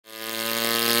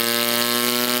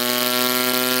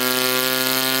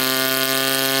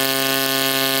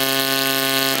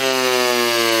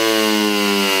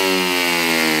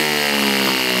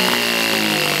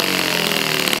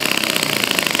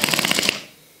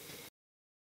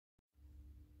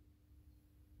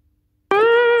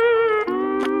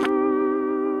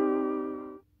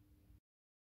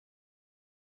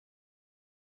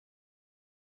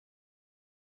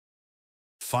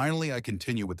Finally, I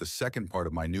continue with the second part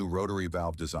of my new rotary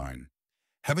valve design.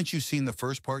 Haven't you seen the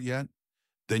first part yet?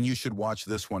 Then you should watch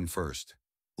this one first.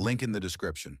 Link in the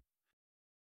description.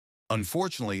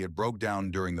 Unfortunately, it broke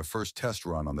down during the first test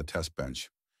run on the test bench.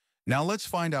 Now let's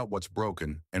find out what's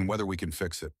broken and whether we can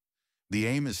fix it. The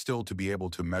aim is still to be able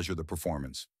to measure the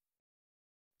performance.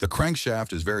 The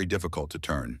crankshaft is very difficult to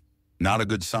turn. Not a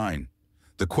good sign.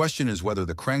 The question is whether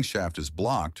the crankshaft is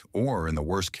blocked or, in the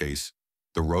worst case,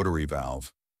 the rotary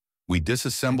valve. We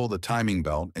disassemble the timing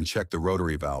belt and check the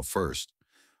rotary valve first.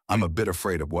 I'm a bit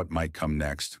afraid of what might come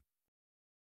next.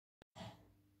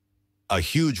 A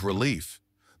huge relief.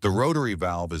 The rotary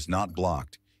valve is not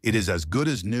blocked. It is as good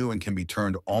as new and can be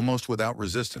turned almost without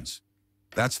resistance.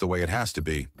 That's the way it has to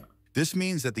be. This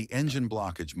means that the engine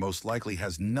blockage most likely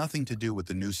has nothing to do with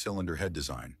the new cylinder head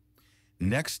design.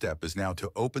 Next step is now to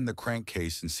open the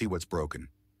crankcase and see what's broken.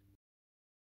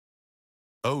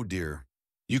 Oh dear.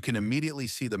 You can immediately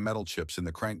see the metal chips in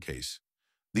the crankcase.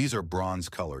 These are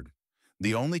bronze-colored.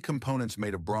 The only components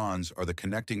made of bronze are the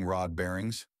connecting rod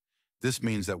bearings. This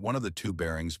means that one of the two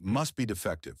bearings must be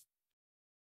defective.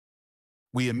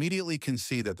 We immediately can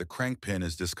see that the crank pin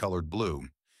is discolored blue.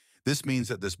 This means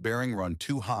that this bearing run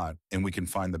too hot and we can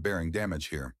find the bearing damage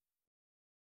here.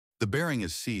 The bearing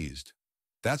is seized.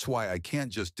 That's why I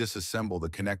can't just disassemble the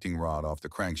connecting rod off the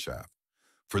crankshaft.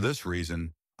 For this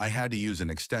reason, I had to use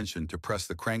an extension to press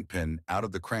the crank pin out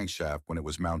of the crankshaft when it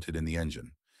was mounted in the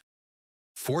engine.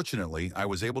 Fortunately, I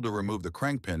was able to remove the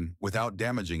crank pin without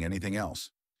damaging anything else.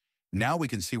 Now we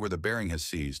can see where the bearing has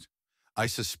seized. I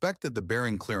suspect that the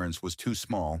bearing clearance was too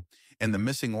small and the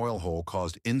missing oil hole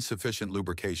caused insufficient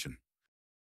lubrication.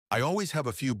 I always have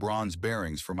a few bronze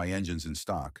bearings for my engines in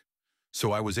stock,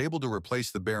 so I was able to replace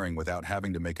the bearing without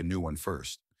having to make a new one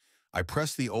first. I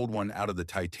pressed the old one out of the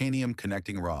titanium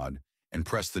connecting rod and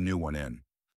press the new one in.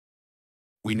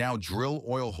 We now drill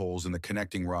oil holes in the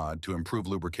connecting rod to improve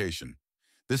lubrication.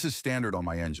 This is standard on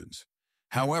my engines.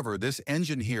 However, this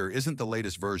engine here isn't the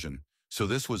latest version, so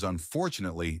this was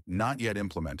unfortunately not yet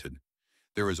implemented.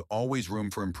 There is always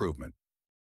room for improvement.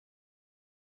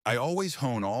 I always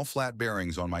hone all flat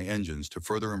bearings on my engines to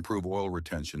further improve oil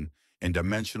retention and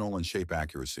dimensional and shape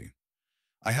accuracy.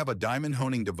 I have a diamond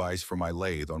honing device for my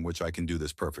lathe on which I can do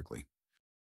this perfectly.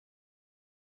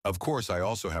 Of course, I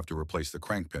also have to replace the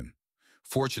crank pin.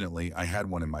 Fortunately, I had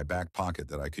one in my back pocket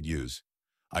that I could use.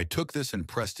 I took this and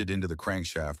pressed it into the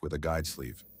crankshaft with a guide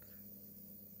sleeve.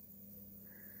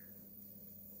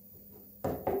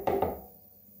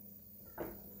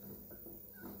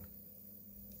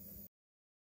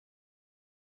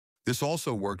 This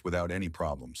also worked without any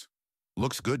problems.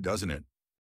 Looks good, doesn't it?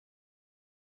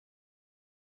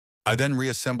 I then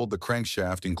reassembled the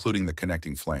crankshaft, including the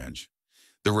connecting flange.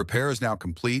 The repair is now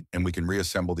complete and we can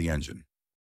reassemble the engine.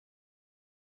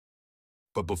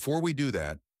 But before we do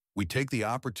that, we take the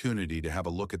opportunity to have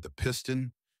a look at the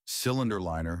piston, cylinder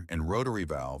liner, and rotary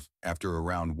valve after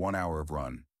around 1 hour of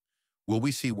run. Will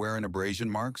we see wear and abrasion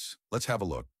marks? Let's have a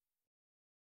look.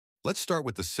 Let's start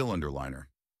with the cylinder liner.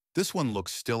 This one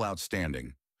looks still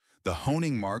outstanding. The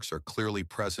honing marks are clearly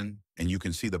present, and you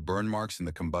can see the burn marks in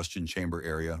the combustion chamber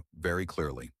area very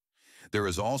clearly. There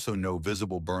is also no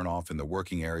visible burn-off in the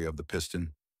working area of the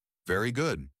piston. Very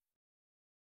good.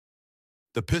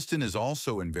 The piston is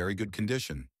also in very good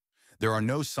condition. There are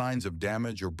no signs of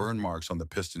damage or burn marks on the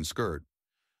piston skirt.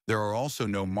 There are also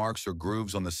no marks or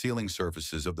grooves on the sealing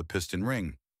surfaces of the piston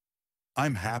ring.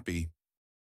 I'm happy.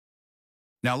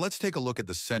 Now let's take a look at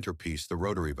the centerpiece, the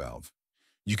rotary valve.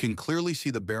 You can clearly see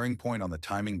the bearing point on the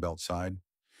timing belt side.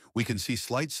 We can see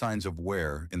slight signs of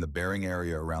wear in the bearing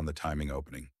area around the timing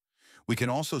opening. We can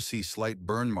also see slight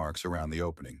burn marks around the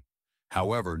opening.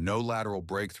 However, no lateral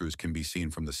breakthroughs can be seen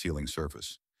from the sealing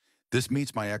surface. This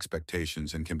meets my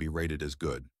expectations and can be rated as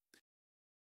good.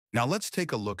 Now let's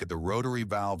take a look at the rotary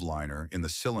valve liner in the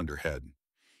cylinder head.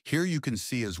 Here you can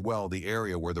see as well the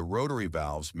area where the rotary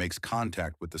valves makes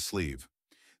contact with the sleeve.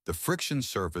 The friction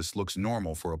surface looks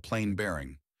normal for a plain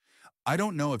bearing. I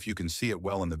don't know if you can see it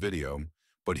well in the video,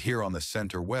 but here on the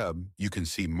center web, you can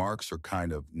see marks or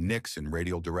kind of nicks in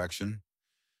radial direction.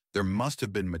 There must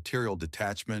have been material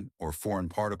detachment or foreign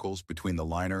particles between the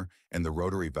liner and the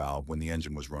rotary valve when the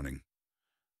engine was running.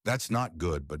 That's not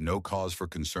good, but no cause for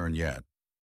concern yet.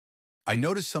 I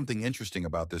noticed something interesting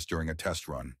about this during a test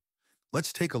run.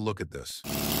 Let's take a look at this.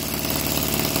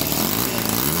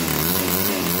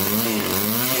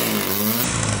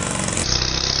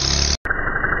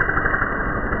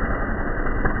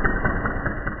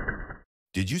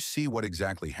 Did you see what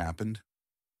exactly happened?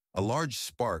 A large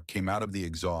spark came out of the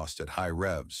exhaust at high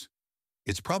revs.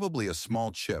 It's probably a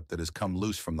small chip that has come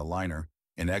loose from the liner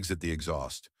and exit the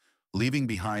exhaust. leaving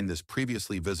behind this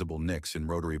previously visible nicks in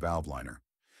rotary valve liner.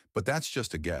 But that's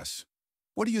just a guess.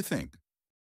 What do you think?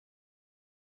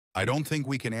 I don't think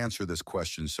we can answer this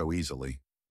question so easily.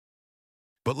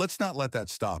 But let's not let that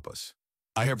stop us.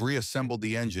 I have reassembled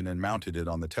the engine and mounted it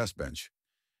on the test bench.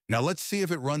 Now let's see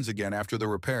if it runs again after the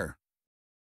repair.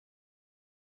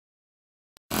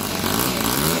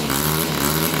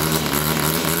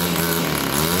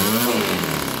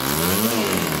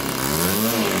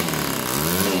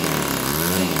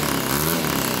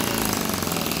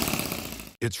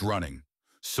 It's running.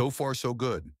 So far, so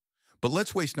good. But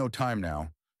let's waste no time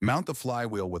now. Mount the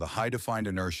flywheel with a high-defined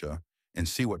inertia and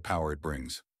see what power it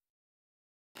brings.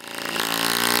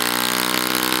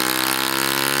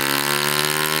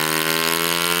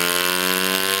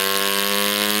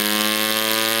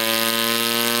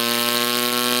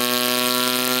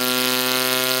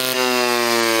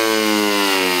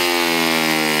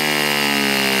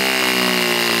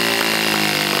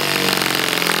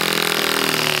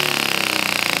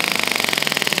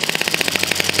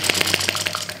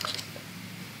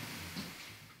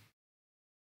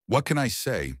 What can I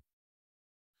say?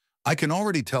 I can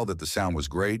already tell that the sound was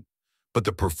great, but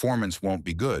the performance won't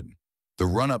be good. The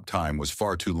run-up time was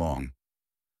far too long.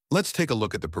 Let's take a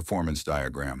look at the performance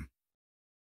diagram.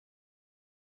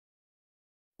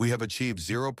 We have achieved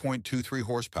 0.23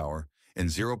 horsepower and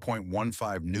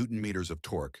 0.15 Newton meters of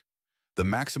torque. The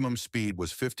maximum speed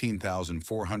was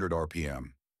 15,400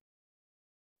 RPM.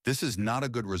 This is not a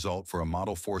good result for a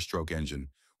Model 4-stroke engine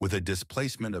with a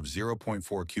displacement of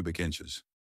 0.4 cubic inches.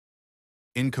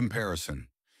 In comparison,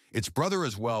 its brother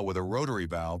as well with a rotary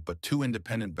valve but two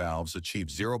independent valves achieved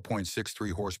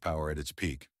 0.63 horsepower at its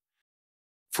peak.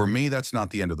 For me, that's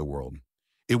not the end of the world.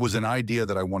 It was an idea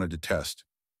that I wanted to test.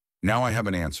 Now I have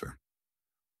an answer.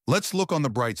 Let's look on the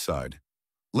bright side.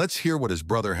 Let's hear what his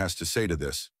brother has to say to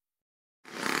this.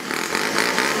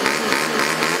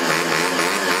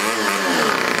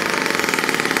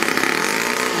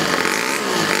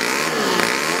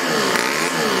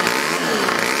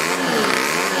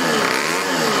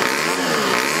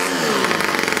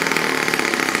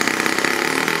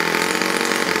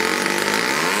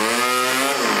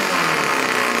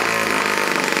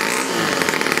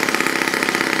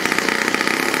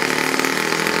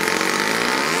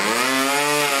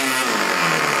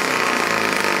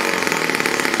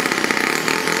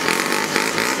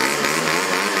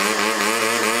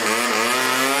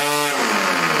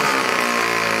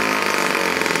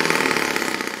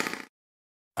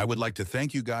 I would like to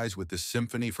thank you guys with this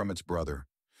symphony from its brother.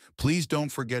 Please don't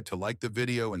forget to like the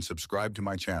video and subscribe to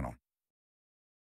my channel.